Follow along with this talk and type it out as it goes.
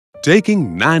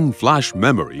Taking NAND flash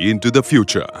memory into the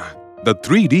future. The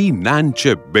 3D NAND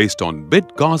chip based on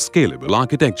bit-cost scalable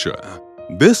architecture.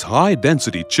 This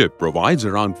high-density chip provides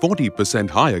around 40%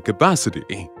 higher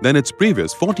capacity than its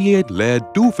previous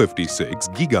 48-layered 256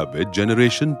 gigabit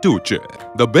Generation 2 chip.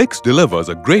 The Bics delivers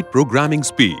a great programming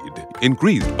speed,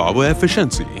 increased power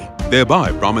efficiency,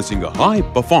 thereby promising a high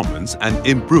performance and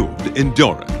improved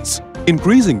endurance.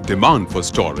 Increasing demand for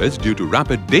storage due to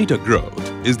rapid data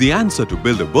growth is the answer to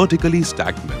build a vertically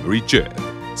stacked memory chip,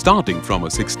 starting from a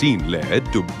 16-layered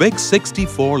to Bics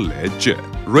 64-layered chip,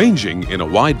 ranging in a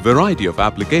wide variety of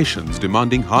applications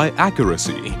demanding high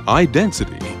accuracy, high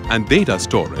density, and data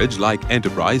storage like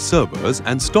enterprise servers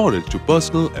and storage to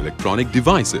personal electronic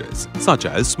devices such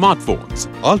as smartphones,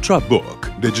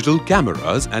 ultrabook, digital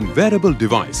cameras, and wearable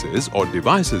devices or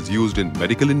devices used in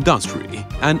medical industry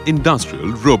and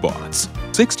industrial robots.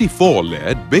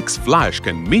 64-layered Bics Flash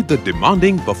can meet the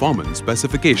demanding performance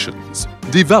specifications.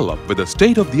 Developed with a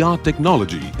state-of-the-art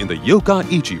technology in the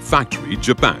Yokkaichi factory,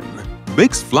 Japan,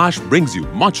 Bics Flash brings you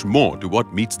much more to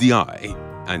what meets the eye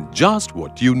and just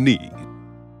what you need.